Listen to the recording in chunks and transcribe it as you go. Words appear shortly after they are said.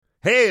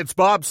Hey, it's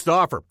Bob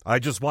Stauffer. I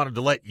just wanted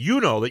to let you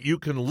know that you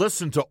can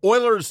listen to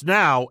Oilers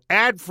Now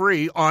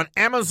ad-free on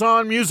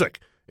Amazon Music,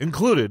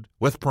 included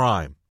with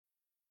Prime.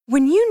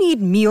 When you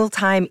need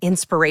mealtime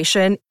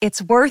inspiration,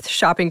 it's worth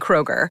shopping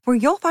Kroger, where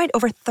you'll find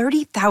over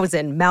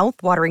 30,000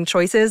 mouth-watering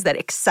choices that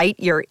excite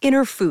your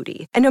inner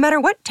foodie. And no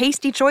matter what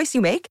tasty choice you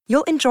make,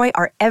 you'll enjoy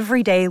our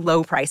everyday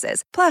low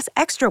prices, plus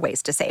extra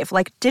ways to save,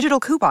 like digital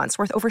coupons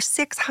worth over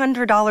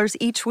 $600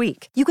 each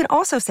week. You can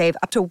also save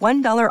up to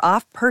 $1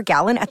 off per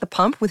gallon at the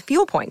pump with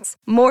fuel points.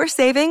 More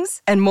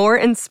savings and more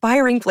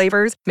inspiring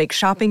flavors make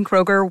shopping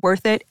Kroger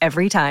worth it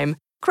every time.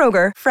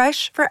 Kroger,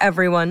 fresh for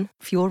everyone.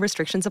 Fuel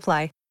restrictions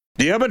apply.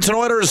 The Edmonton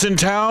Oilers in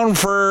town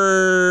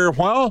for,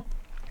 well,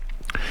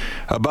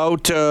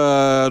 about,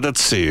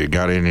 let's see,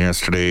 got in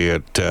yesterday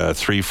at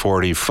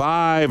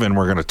 3:45, and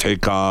we're going to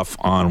take off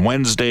on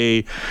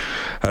Wednesday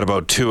at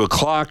about 2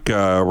 o'clock.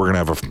 We're going to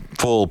have a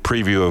full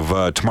preview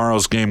of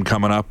tomorrow's game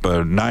coming up,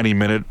 a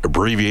 90-minute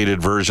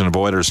abbreviated version of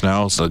Oilers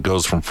Now, so it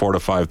goes from 4 to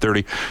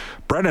 5:30.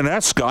 Brendan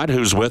Escott,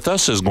 who's with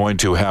us, is going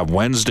to have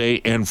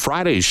Wednesday and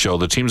Friday's show.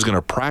 The team's going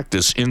to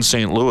practice in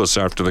St. Louis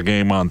after the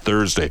game on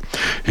Thursday.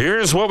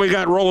 Here's what we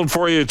got rolling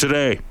for you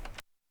today.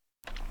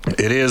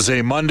 It is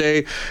a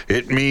Monday.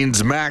 It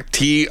means Mac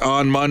T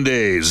on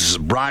Mondays.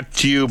 Brought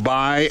to you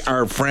by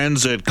our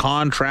friends at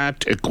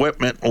Contract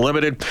Equipment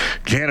Limited,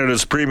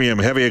 Canada's premium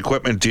heavy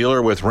equipment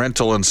dealer with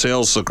rental and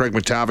sales. So Craig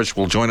McTavish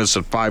will join us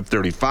at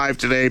 5:35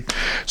 today.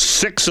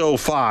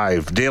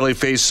 6:05, Daily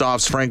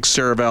Face-Offs, Frank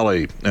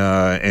Saravelli.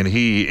 And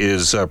he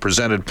is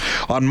presented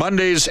on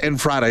Mondays and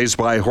Fridays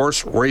by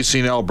Horse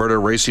Racing Alberta,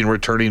 racing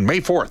returning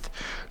May 4th.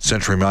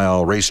 Century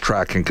Mile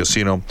Racetrack and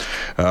Casino.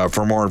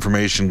 For more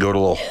information, go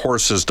to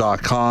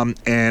horses.com.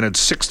 And at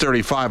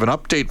 6:35, an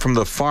update from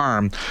the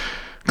farm.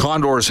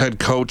 Condors head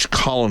coach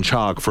Colin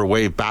Chalk for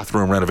Wave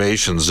bathroom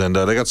renovations, and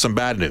they got some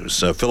bad news.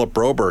 Philip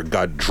Broberg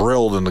got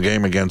drilled in the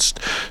game against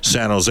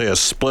San Jose, a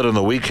split in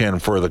the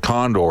weekend for the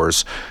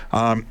Condors.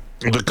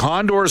 The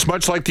Condors,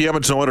 much like the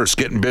Edmonton Oilers,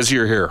 getting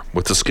busier here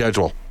with the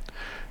schedule.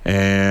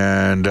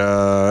 And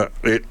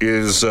it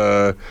is...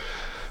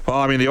 Well,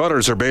 I mean, the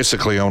Oilers are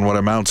basically on what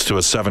amounts to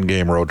a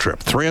 7-game road trip.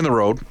 3 on the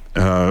road.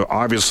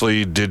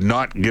 Obviously did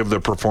not give the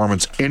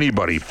performance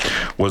anybody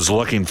was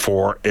looking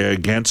for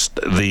against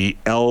the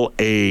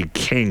L.A.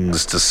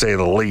 Kings, to say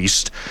the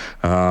least.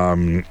 You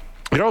know,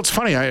 it's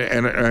funny,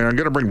 and I'm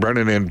going to bring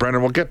Brendan in.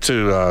 Brendan, we'll get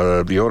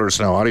to the Oilers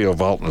Now audio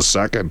vault in a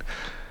second.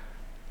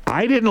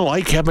 I didn't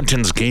like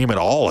Edmonton's game at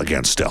all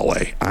against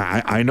L.A.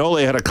 I know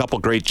they had a couple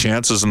great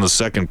chances in the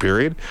second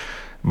period,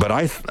 but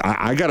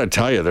I got to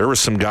tell you, there were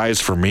some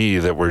guys for me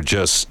that were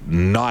just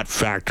not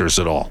factors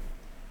at all.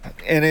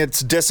 And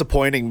it's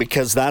disappointing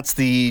because that's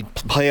the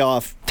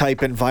playoff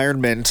type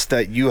environment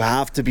that you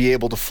have to be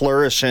able to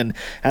flourish in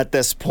at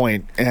this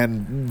point,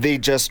 and they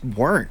just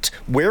weren't.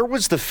 Where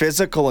was the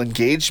physical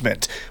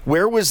engagement?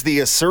 Where was the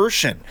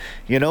assertion?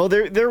 You know,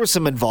 there was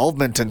some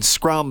involvement in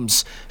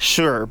scrums,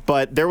 sure,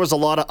 but there was a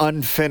lot of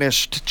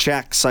unfinished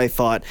checks, I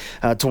thought,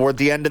 toward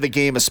the end of the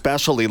game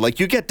especially. Like,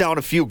 you get down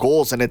a few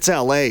goals and it's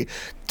LA.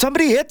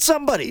 Somebody hit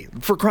somebody,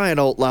 for crying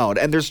out loud,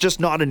 and there's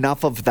just not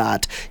enough of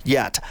that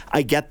yet.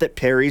 I get that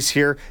Perry's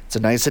here. It's a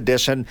nice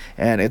addition,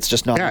 and it's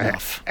just not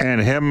enough.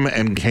 And him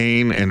and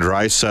Kane and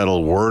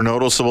Draisaitl were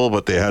noticeable,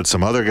 but they had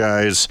some other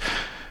guys.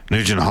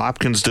 Nugent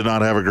Hopkins did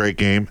not have a great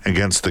game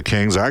against the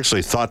Kings. I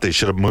actually thought they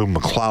should have moved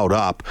McLeod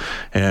up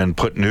and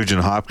put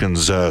Nugent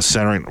Hopkins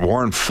centering.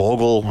 Warren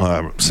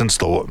Foegele, since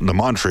the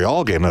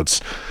Montreal game, that's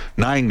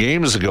 9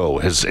 games ago,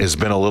 has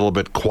been a little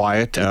bit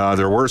quiet.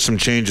 There were some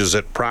changes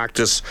at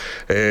practice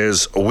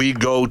as we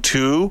go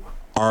to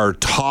our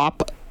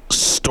top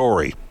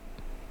story.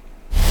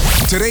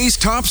 Today's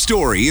top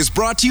story is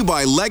brought to you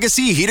by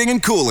Legacy Heating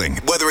and Cooling.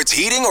 Whether it's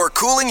heating or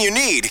cooling you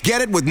need,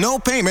 get it with no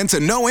payments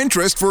and no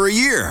interest for a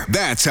year.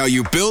 That's how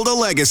you build a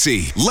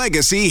legacy.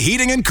 Legacy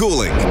Heating and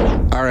Cooling.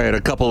 All right,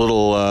 a couple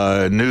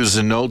little news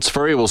and notes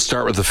for you. We'll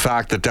start with the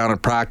fact that down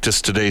at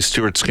practice today,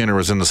 Stuart Skinner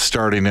was in the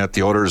starting net.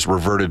 The Oilers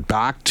reverted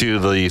back to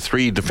the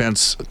 3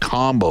 defense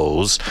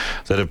combos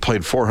that have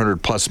played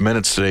 400-plus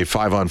minutes today,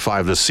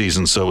 5-on-5 this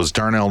season. So it was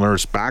Darnell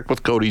Nurse back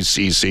with Cody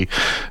Ceci,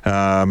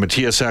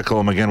 Matthias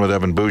Ekholm again with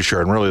Evan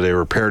Bouchard, and really they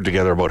were paired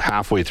together about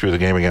halfway through the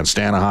game against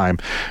Anaheim,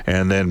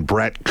 and then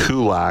Brett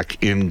Kulak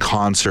in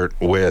concert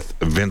with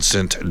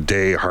Vincent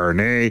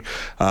Desharnais.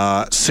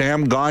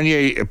 Sam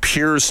Gagner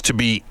appears to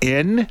be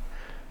in,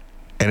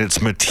 and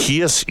it's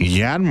Matthias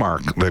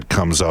Janmark that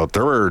comes out.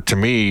 There were, to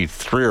me,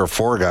 3 or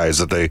 4 guys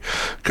that the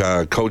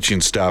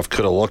coaching staff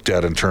could have looked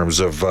at in terms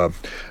of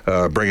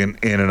bringing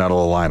in and out of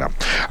the lineup.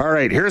 All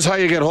right, here's how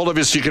you get hold of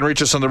us. You can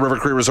reach us on the River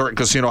Cree Resort and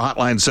Casino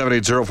hotline,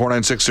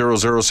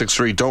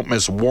 780-496-0063. Don't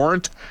miss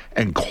Warrant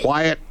and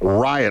Quiet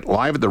Riot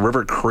live at the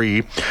River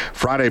Cree,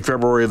 Friday,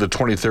 February the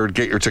 23rd.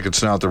 Get your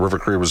tickets now at the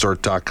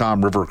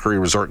rivercreeresort.com. River Cree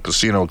Resort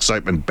Casino,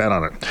 excitement, bet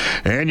on it.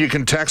 And you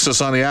can text us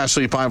on the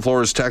Ashley Fine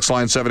Floors text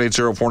line,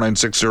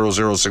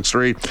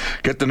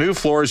 780-496-0063. Get the new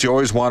floors you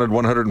always wanted,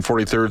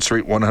 143rd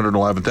Street,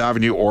 111th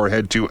Avenue, or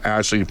head to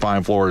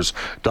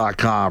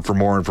ashleyfinefloors.com for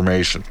more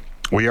information.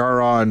 We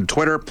are on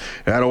Twitter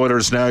at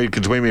Oilers Now. You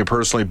can tweet me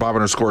personally,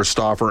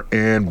 Bob_Stauffer,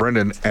 and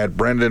Brendan at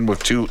Brendan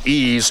with 2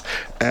 E's,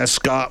 S.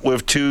 Scott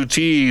with 2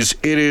 T's.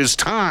 It is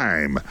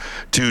time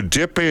to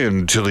dip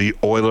into the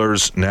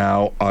Oilers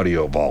Now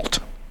audio vault.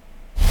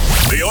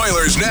 The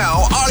Oilers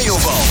Now Audio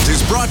Vault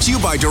is brought to you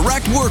by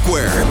Direct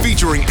Workwear,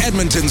 featuring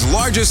Edmonton's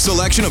largest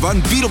selection of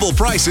unbeatable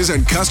prices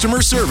and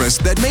customer service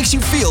that makes you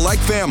feel like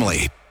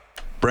family.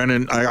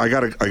 Brendan, I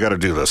gotta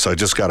do this. I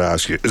just gotta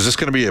ask you: is this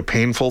going to be a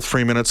painful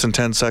 3 minutes and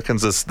 10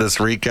 seconds? This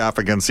recap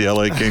against the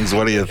LA Kings.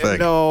 What do you think?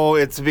 No,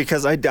 it's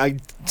because I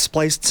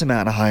spliced some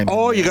Anaheim.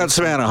 Oh, you got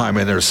some Anaheim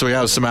in there, so we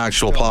have some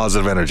actual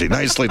positive energy.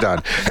 Nicely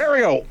done. Here we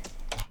go.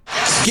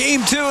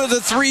 Game 2 of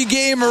the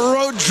 3-game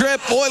road trip.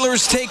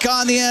 Oilers take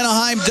on the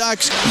Anaheim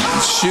Ducks.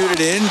 Shoot it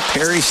in.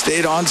 Perry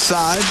stayed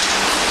onside.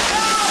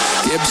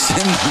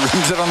 Gibson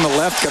rings it on the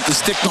left. Got the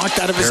stick knocked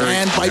out of his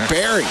hand by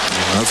Perry.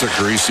 That's a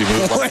greasy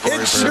move.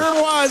 It sure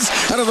was.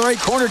 Out of the right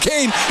corner,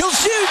 Kane. He'll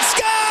shoot.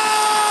 Scores!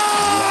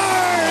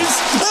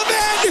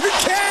 Evander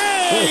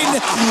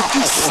Kane!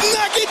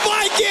 Snuck it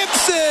by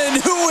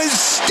Gibson, who was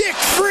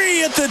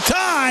stick-free at the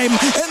time,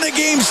 and the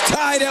game's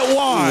tied at 1.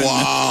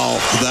 Wow,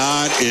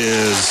 that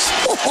is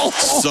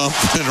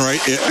something, right?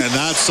 And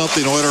that's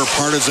something Oiler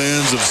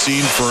partisans have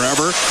seen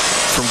forever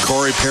from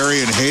Corey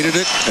Perry and hated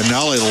it, and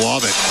now they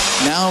love it.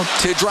 Now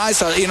to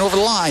Draisaitl in over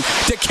the line.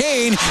 To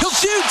Kane. He'll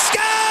shoot.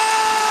 Scores!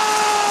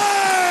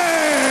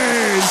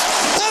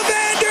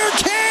 Evander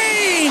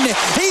Kane!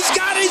 He's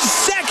got his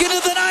second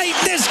of the night.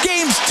 This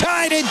game's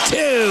tied at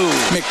 2.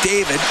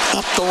 McDavid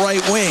up the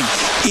right wing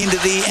into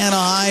the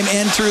Anaheim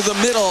and through the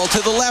middle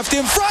to the left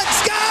in front.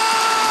 Scores!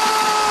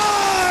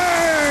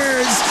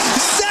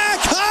 Zach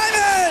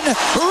Hyman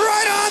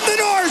right on the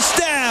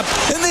doorstep.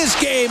 And this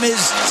game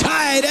is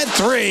tied at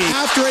 3.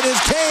 After it is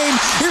Kane.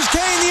 Here's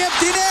Kane, the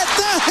empty net,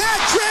 the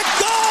hat trick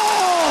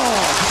goal!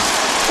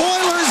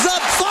 Oilers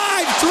up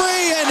 5-3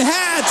 and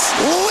Hats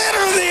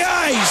litter the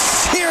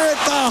ice here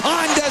at the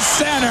Honda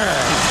Center.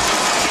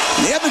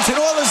 The Edmonton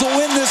Oilers will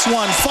win this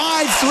one.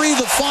 5-3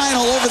 the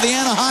final over the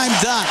Anaheim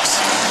Ducks.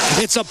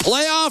 It's a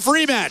playoff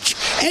rematch.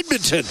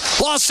 Edmonton,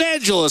 Los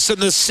Angeles, and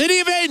the City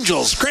of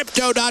Angels.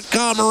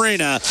 Crypto.com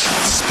Arena.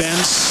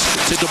 Spence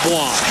to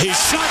Dubois. His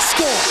shot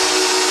scored.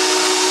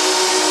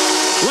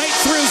 Right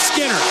through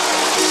Skinner.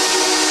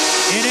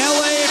 In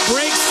LA, it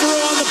breaks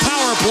through on the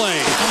power play.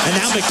 And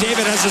now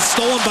McDavid has it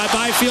stolen by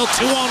Byfield.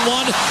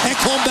 2-on-1.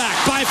 Ekholm back.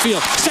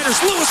 Byfield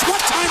centers. Lewis,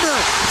 one-timer.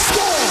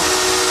 Score!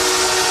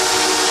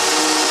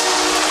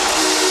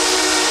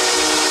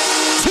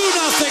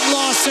 2-0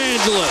 Los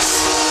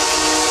Angeles.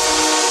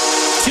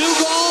 2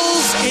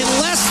 goals in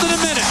less than a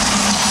minute.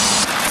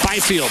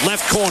 Byfield,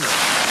 left corner.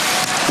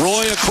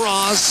 Roy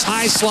across.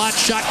 High slot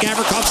shot.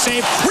 Gavrikov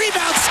save.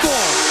 Rebound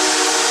score.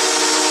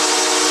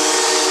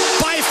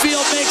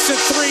 Byfield makes it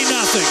 3-0.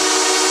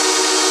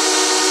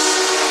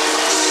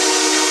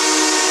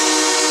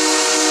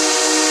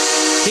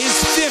 His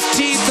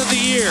 15th of the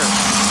year.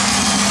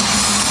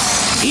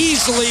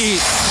 Easily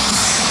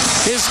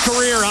his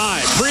career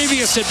high.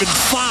 Previous had been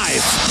 5.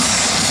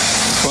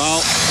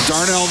 Well,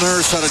 Darnell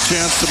Nurse had a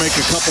chance to make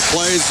a couple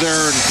plays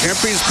there, and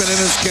Kempy's been in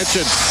his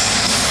kitchen.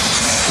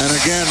 And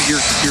again,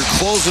 you're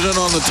closing in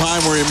on the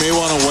time where you may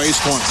want to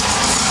waste one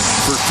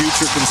for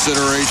future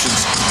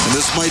considerations. And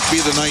this might be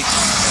the night.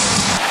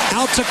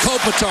 Out to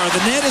Kopitar.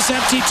 The net is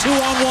empty.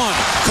 2-on-1.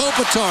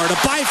 Kopitar to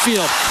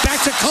Byfield.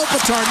 Back to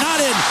Kopitar.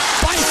 Not in.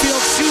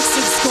 Byfield shoots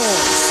and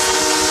scores.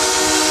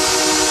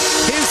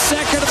 His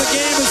second of the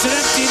game is an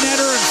empty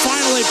netter and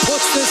finally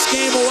puts this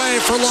game away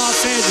for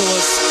Los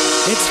Angeles.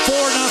 It's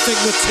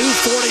 4-0 with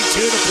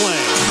 2:42 to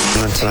play.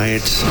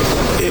 Tonight,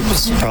 it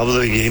was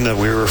probably a game that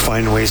we were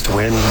finding ways to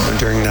win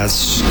during that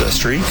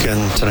streak,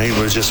 and tonight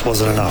just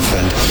wasn't enough.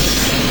 And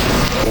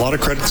a lot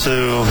of credit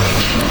to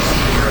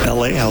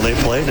LA, how they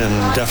played,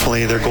 and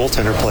definitely their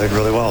goaltender played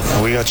really well.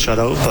 We got shut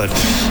out, but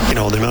the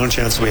amount of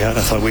chances we had,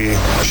 I thought we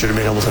should have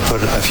been able to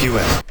put a few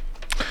in.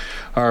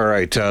 All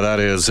right, that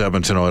is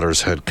Edmonton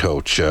Oilers head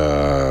coach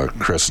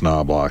Chris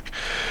Knoblauch.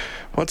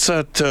 What's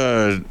that?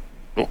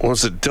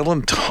 Was it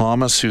Dylan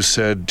Thomas who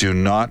said, "Do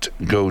not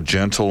go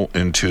gentle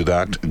into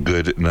that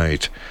good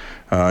night"?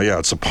 Yeah,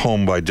 it's a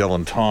poem by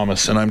Dylan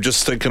Thomas, and I'm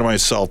just thinking to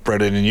myself,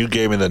 Brendan, and you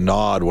gave me the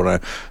nod when a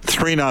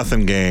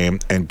 3-0 game,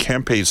 and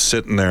Kempe's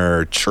sitting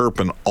there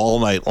chirping all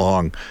night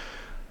long.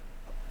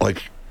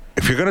 Like,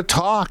 if you're going to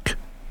talk,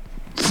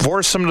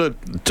 force him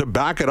to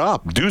back it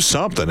up, do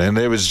something, and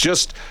it was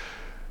just.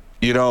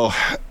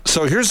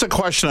 So here's the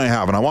question I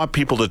have, and I want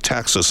people to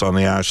text us on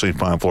the Ashley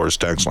Fine Floors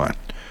text line.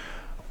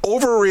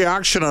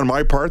 Overreaction on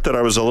my part that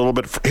I was a little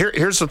bit...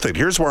 Here's the thing.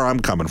 Here's where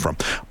I'm coming from.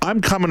 I'm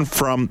coming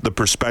from the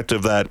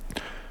perspective that,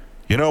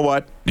 you know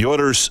what? The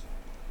Oilers...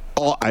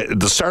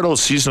 the start of the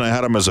season, I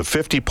had them as a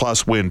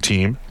 50-plus win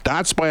team.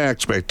 That's my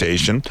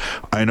expectation.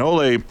 I know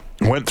they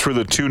went through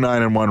the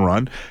 2-9-1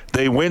 run.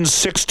 They win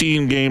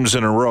 16 games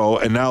in a row,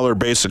 and now they're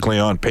basically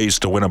on pace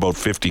to win about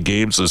 50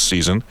 games this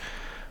season.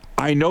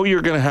 I know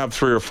you're going to have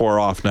 3 or 4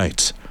 off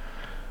nights,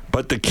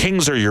 but the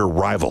Kings are your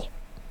rival.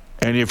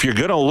 And if you're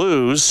going to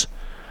lose,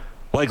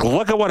 Like,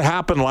 look at what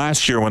happened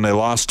last year when they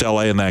lost to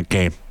LA in that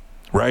game,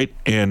 right?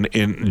 In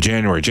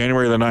January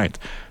the 9th.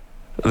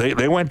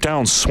 They went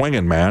down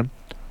swinging, man.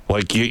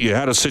 Like, you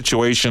had a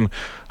situation,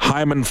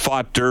 Hyman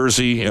fought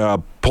Dursey.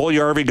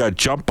 Puljujarvi got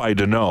jumped by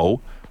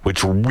Deneau,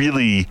 which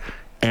really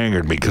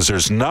angered me because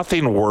there's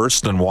nothing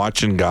worse than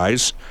watching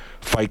guys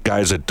fight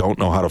guys that don't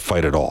know how to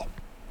fight at all.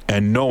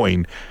 And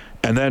knowing,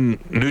 and then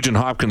Nugent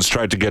Hopkins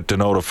tried to get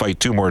Deneau to fight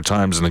 2 more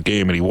times in the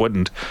game, and he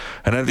wouldn't.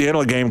 And at the end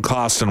of the game,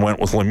 Kostin went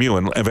with Lemieux,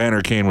 and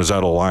Evander Kane was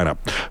out of the lineup.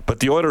 But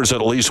the Oilers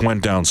at least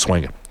went down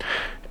swinging.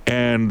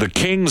 And the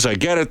Kings, I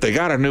get it, they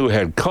got a new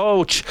head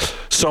coach.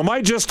 So am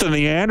I just a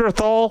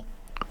Neanderthal?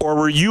 Or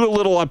were you a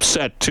little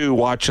upset, too,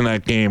 watching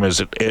that game? And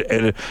is it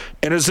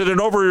an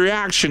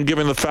overreaction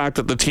given the fact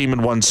that the team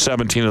had won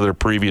 17 of their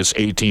previous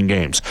 18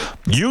 games?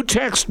 You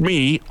text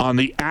me on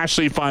the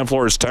Ashley Fine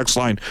Floors text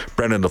line.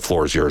 Brendan, the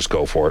floor is yours.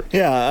 Go for it.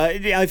 Yeah,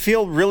 I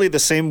feel really the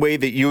same way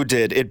that you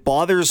did. It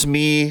bothers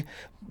me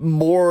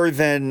more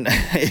than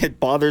it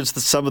bothers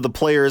some of the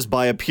players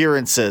by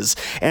appearances.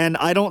 And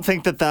I don't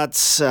think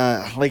that's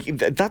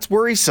that's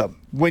worrisome.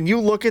 When you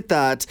look at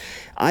that,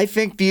 I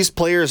think these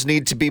players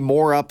need to be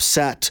more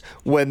upset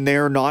when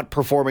they're not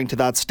performing to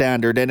that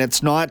standard. And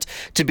it's not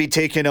to be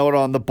taken out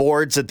on the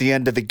boards at the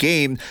end of the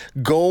game.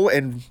 Go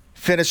and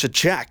finish a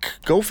check.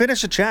 Go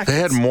finish a check. They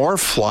had more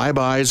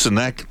flybys than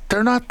that.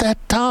 They're not that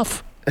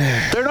tough.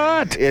 They're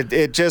not.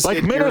 It just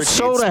like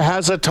Minnesota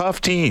has a tough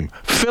team.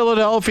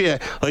 Philadelphia,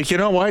 like, you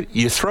know what?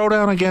 You throw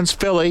down against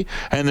Philly,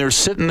 and they're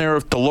sitting there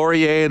with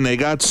Delorier, and they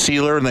got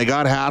Sealer, and they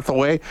got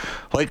Hathaway.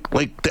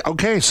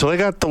 Okay, so they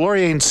got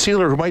Delorier and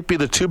Sealer, who might be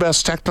the 2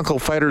 best technical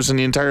fighters in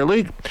the entire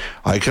league.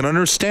 I can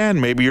understand.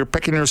 Maybe you're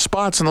picking your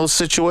spots in those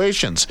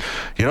situations.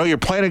 You know, you're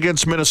playing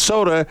against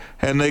Minnesota,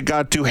 and they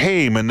got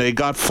Duhaime, and they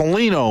got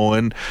Foligno,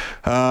 and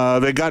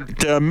they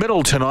got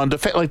Middleton on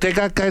defense. Like, they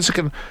got guys that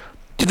can.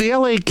 The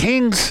LA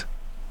Kings,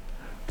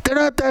 they're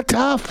not that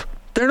tough.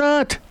 They're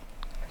not.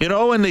 You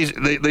know, and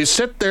they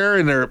sit there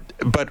and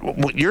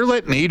but you're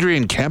letting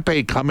Adrian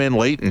Kempe come in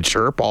late and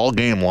chirp all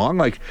game long.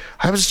 Like,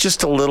 I was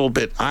just a little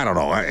bit, I don't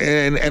know.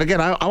 And again,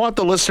 I want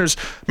the listeners,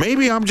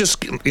 maybe I'm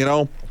just, you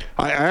know,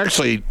 I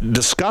actually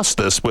discussed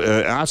this,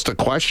 asked a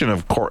question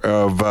of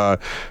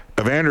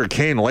Evander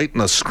Kane late in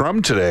the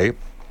scrum today,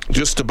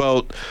 just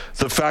about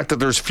the fact that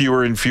there's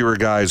fewer and fewer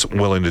guys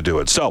willing to do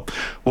it. So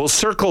we'll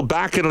circle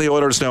back into the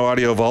Oilers Now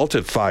audio vault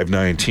at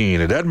 5:19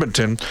 at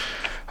Edmonton.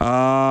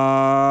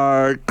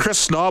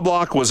 Chris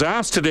Knobloch was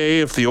asked today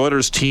if the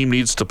Oilers team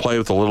needs to play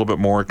with a little bit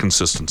more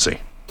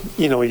consistency.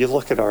 You know, you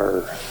look at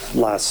our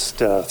last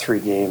 3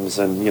 games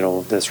and, you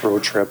know, this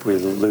road trip, we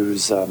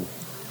lose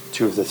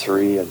 2 of the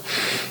 3. And,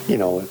 you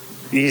know,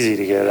 easy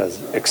to get as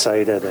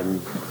excited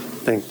and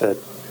think that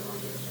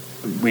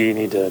we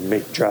need to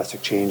make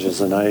drastic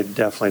changes, and I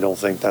definitely don't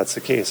think that's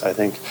the case. I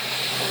think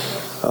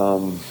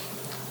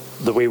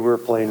the way we were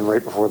playing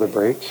right before the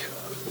break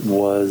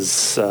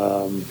was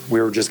we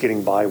were just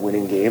getting by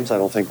winning games. I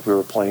don't think we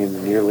were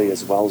playing nearly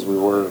as well as we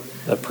were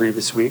the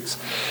previous weeks.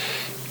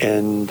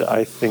 And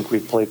I think we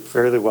played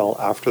fairly well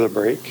after the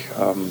break.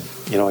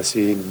 You know, I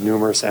see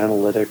numerous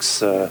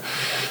analytics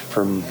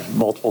from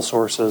multiple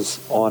sources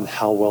on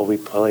how well we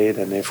played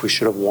and if we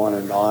should have won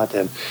or not.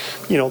 And,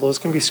 you know, those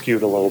can be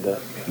skewed a little bit.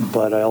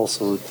 But I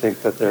also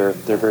think that they're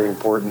very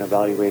important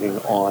evaluating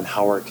on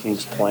how our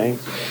team's playing.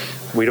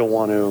 We don't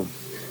want to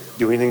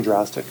do anything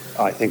drastic.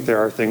 I think there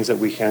are things that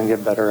we can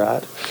get better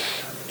at.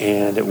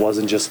 And it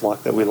wasn't just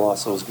luck that we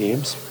lost those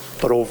games.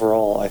 But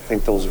overall, I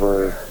think those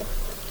were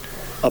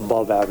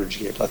above average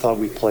games. I thought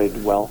we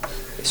played well,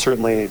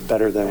 certainly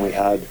better than we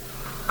had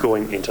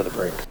going into the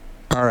break.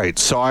 All right,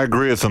 so I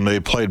agree with them. They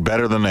played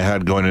better than they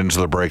had going into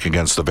the break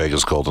against the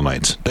Vegas Golden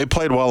Knights. They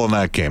played well in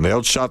that game. They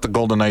outshot the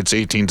Golden Knights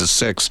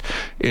 18-6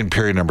 in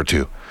period number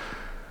 2.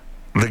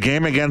 The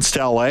game against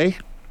LA,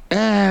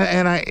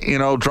 and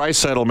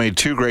Draisaitl made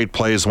 2 great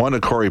plays, one to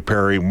Corey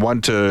Perry,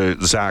 one to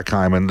Zach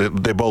Hyman.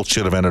 They both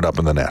should have ended up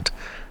in the net.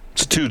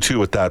 It's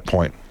 2-2 at that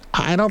point.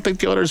 I don't think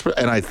the Oilers,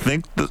 and I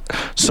think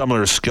some of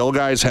their skill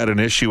guys had an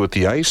issue with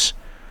the ice.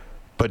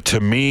 But to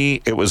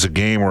me, it was a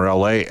game where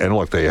LA, and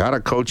look, they had a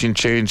coaching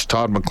change.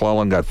 Todd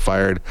McClellan got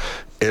fired.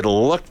 It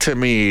looked to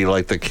me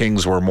like the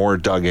Kings were more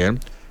dug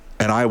in,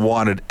 and I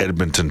wanted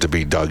Edmonton to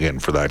be dug in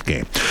for that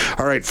game.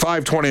 All right,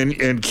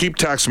 5:20, and keep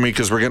texting me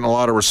because we're getting a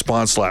lot of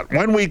response to that.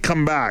 When we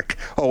come back,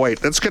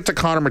 let's get to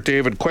Connor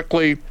McDavid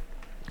quickly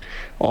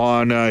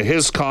on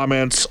his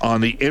comments on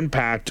the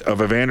impact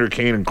of Evander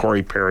Kane and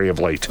Corey Perry of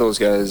late. Those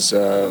guys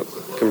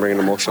can bring an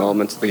emotional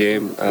element to the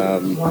game,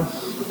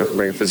 can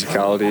bring a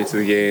physicality to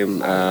the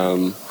game,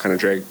 kind of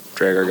drag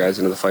our guys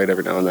into the fight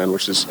every now and then,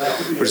 which is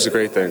a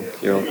great thing.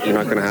 You know, you're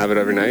not going to have it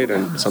every night,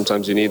 and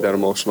sometimes you need that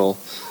emotional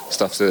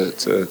stuff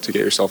to get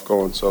yourself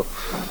going. So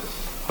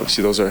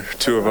obviously those are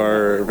 2 of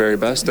our very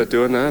best at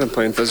doing that and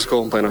playing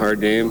physical and playing a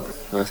hard game.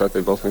 I thought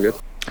they've both been good.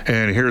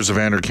 And here's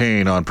Evander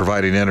Kane on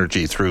providing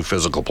energy through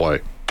physical play.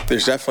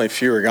 There's definitely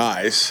fewer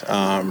guys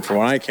from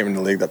when I came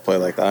into the league that play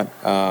like that.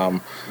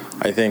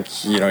 I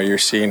think, you know, you're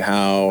seeing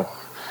how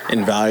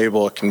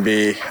invaluable it can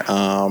be,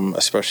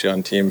 especially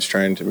on teams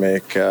trying to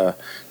make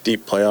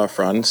deep playoff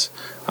runs.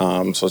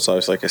 So it's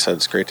always, like I said,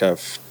 it's great to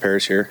have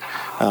Pears here.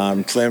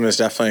 Clem is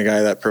definitely a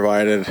guy that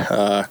provided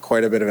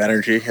quite a bit of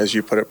energy, as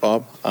you put it,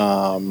 Bob,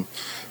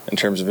 in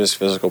terms of his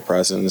physical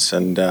presence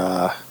and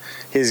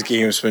his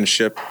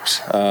gamesmanship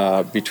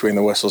between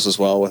the whistles as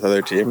well with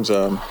other teams.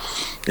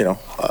 He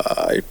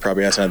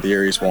probably hasn't had the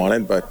year he's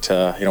wanted, but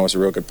was a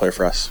real good player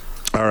for us.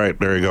 All right,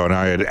 there you go. And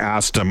I had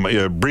asked him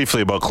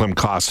briefly about Klim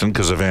Kostin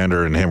because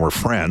Evander and him were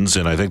friends,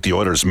 and I think the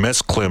Oilers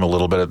missed Klim a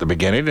little bit at the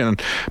beginning. And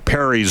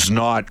Perry's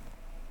not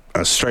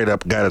a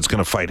straight-up guy that's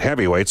going to fight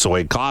heavyweights the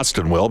way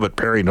Kostin will, but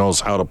Perry knows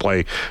how to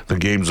play the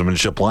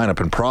gamesmanship lineup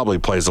and probably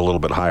plays a little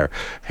bit higher.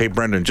 Hey,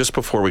 Brendan, just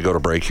before we go to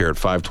break here at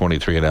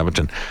 5:23 in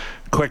Edmonton,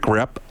 quick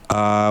rip.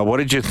 What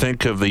did you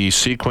think of the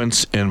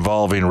sequence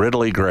involving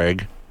Ridley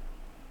Gregg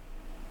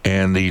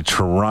and the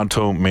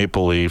Toronto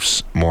Maple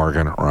Leafs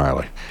Morgan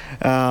Rielly?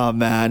 Oh,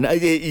 man.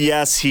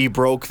 Yes, he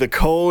broke the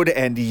code,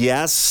 and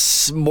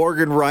yes,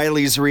 Morgan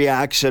Rielly's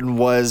reaction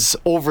was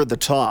over the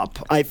top.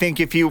 I think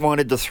if he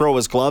wanted to throw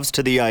his gloves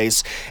to the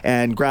ice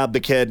and grab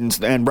the kid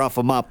and rough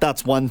him up,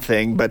 that's one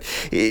thing, but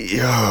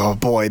oh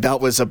boy,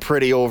 that was a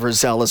pretty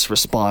overzealous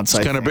response.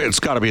 It's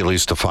got to be at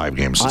least a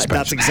 5-game suspension.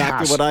 That's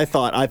exactly what I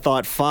thought. I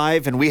thought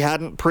 5, and we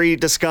hadn't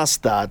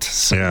pre-discussed that.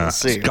 So yeah,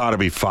 it's got to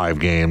be 5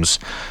 games.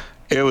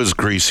 It was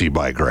greasy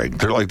by Greg.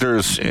 You've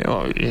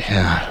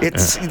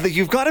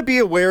got to be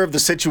aware of the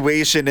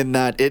situation in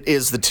that it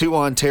is the two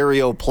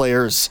Ontario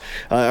players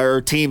or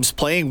teams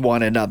playing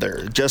one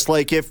another. Just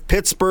like if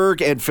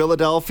Pittsburgh and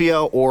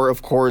Philadelphia, or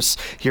of course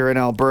here in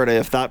Alberta,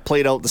 if that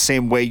played out the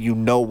same way, you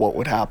know what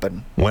would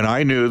happen. When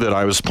I knew that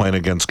I was playing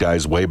against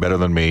guys way better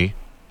than me,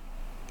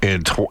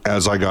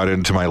 as I got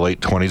into my late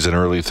 20s and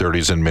early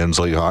 30s in men's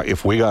league hockey,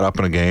 if we got up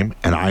in a game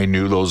and I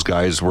knew those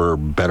guys were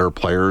better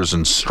players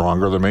and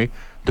stronger than me,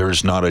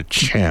 there's not a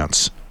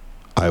chance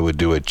I would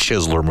do a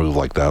chiseler move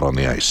like that on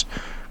the ice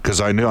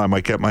because I knew I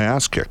might get my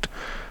ass kicked.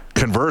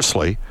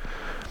 Conversely,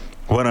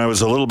 when I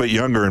was a little bit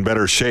younger and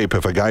better shape,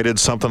 if a guy did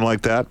something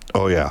like that,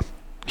 oh yeah,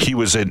 he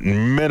was at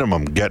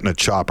minimum getting a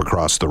chop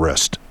across the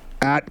wrist.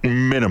 At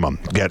minimum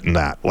getting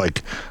that.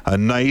 Like a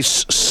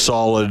nice,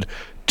 solid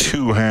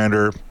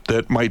two-hander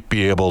that might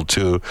be able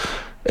to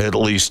at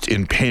least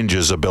impinge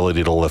his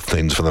ability to lift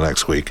things for the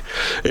next week.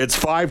 It's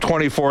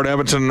 5:24 in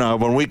Edmonton.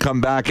 When we come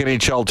back,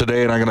 NHL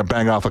Today, and I'm going to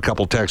bang off a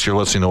couple texts. You're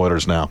listening to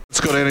Oilers Now. Let's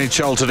go to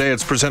NHL Today.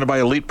 It's presented by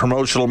Elite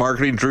Promotional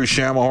Marketing. Drew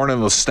Shamahorn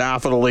and the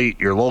staff at Elite,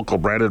 your local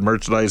branded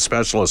merchandise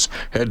specialists.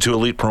 Head to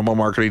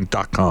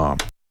ElitePromoMarketing.com.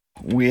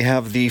 We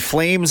have the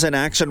Flames in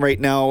action right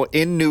now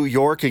in New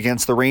York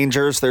against the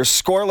Rangers. They're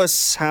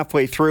scoreless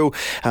halfway through.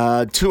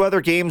 2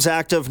 other games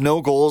active,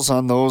 no goals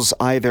on those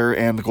either,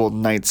 and the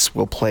Golden Knights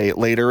will play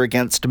later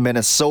against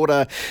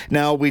Minnesota.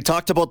 Now, we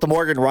talked about the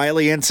Morgan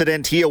Rielly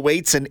incident. He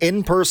awaits an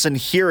in-person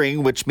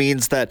hearing, which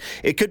means that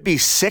it could be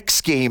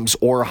 6 games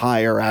or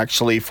higher,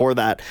 actually, for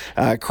that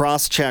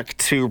cross-check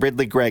to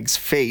Ridley Gregg's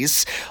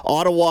face.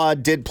 Ottawa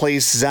did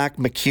place Zach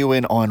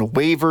McEwen on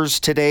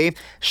waivers today.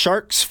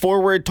 Sharks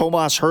forward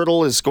Tomas Hertl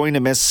is going to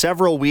miss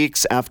several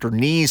weeks after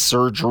knee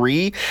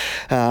surgery.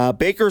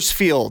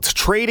 Bakersfield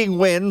trading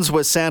wins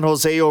with San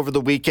Jose over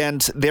the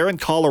weekend. They're in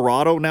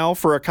Colorado now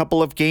for a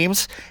couple of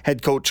games.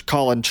 Head coach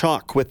Colin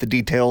Chalk with the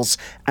details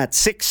at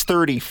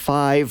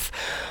 6:35.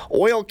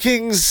 Oil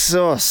Kings,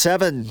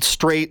 7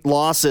 straight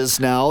losses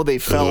now. They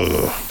fell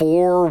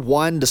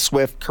 4-1 to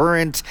Swift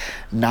Current,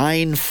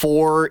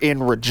 9-4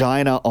 in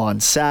Regina on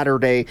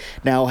Saturday.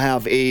 Now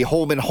have a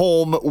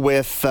home-and-home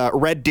with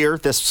Red Deer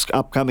this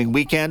upcoming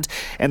weekend.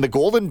 And the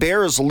Golden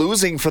Bears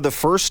losing for the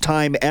first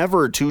time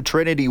ever to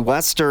Trinity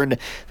Western.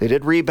 They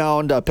did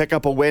rebound, pick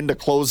up a win to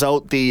close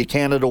out the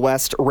Canada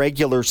West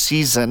regular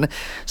season.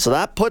 So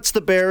that puts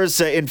the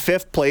Bears in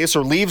 5th place,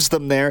 or leaves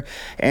them there,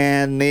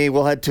 and they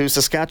will head to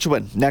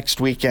Saskatchewan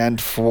next weekend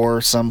for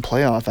some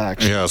playoff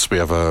action. Yes, we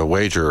have a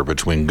wager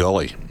between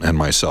Gully and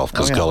myself,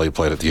 because Gully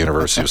played at the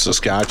University of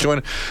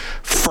Saskatchewan.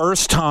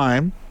 First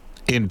time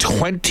in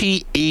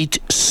 28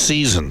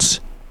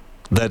 seasons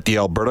that the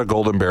Alberta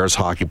Golden Bears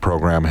hockey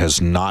program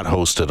has not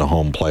hosted a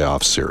home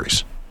playoff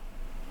series.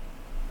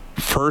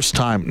 First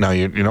time. Now,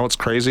 you know what's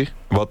crazy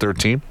about their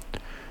team?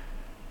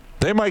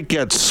 They might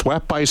get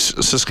swept by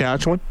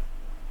Saskatchewan.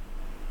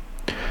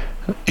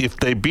 If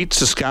they beat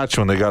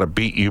Saskatchewan, they got to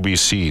beat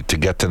UBC to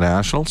get to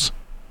Nationals.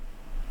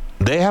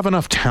 They have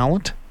enough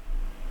talent.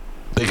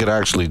 They could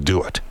actually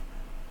do it.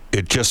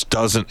 It just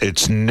doesn't,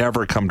 it's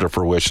never come to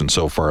fruition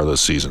so far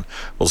this season.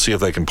 We'll see if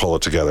they can pull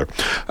it together.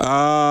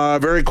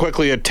 Very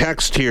quickly, a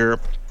text here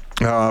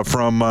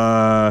from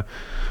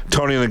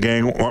Tony and the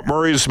gang. What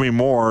worries me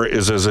more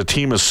is as a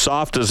team as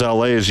soft as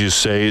LA, as you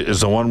say,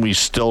 is the one we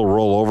still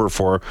roll over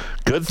for.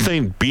 Good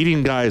thing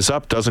beating guys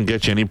up doesn't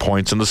get you any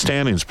points in the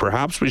standings.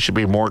 Perhaps we should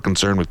be more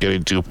concerned with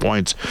getting 2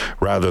 points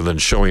rather than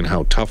showing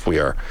how tough we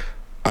are.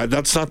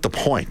 That's not the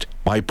point.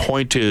 My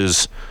point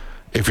is,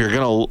 if you're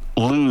going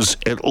to lose,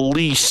 at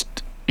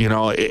least,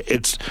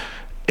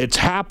 it's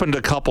happened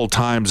a couple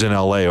times in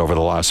LA over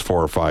the last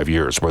 4 or 5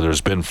 years where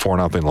there's been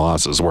 4-0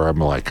 losses where I'm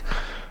like,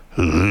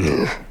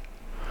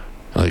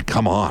 Like,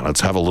 come on, let's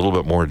have a little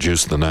bit more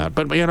juice than that.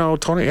 But,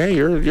 Tony, hey,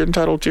 you're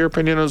entitled to your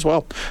opinion as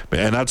well.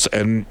 And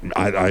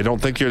I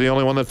don't think you're the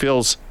only one that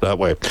feels that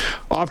way.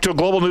 Off to a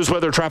global news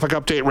weather traffic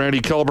update, Randy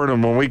Kilburn.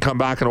 And when we come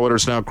back in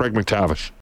Oilers Now, Craig McTavish.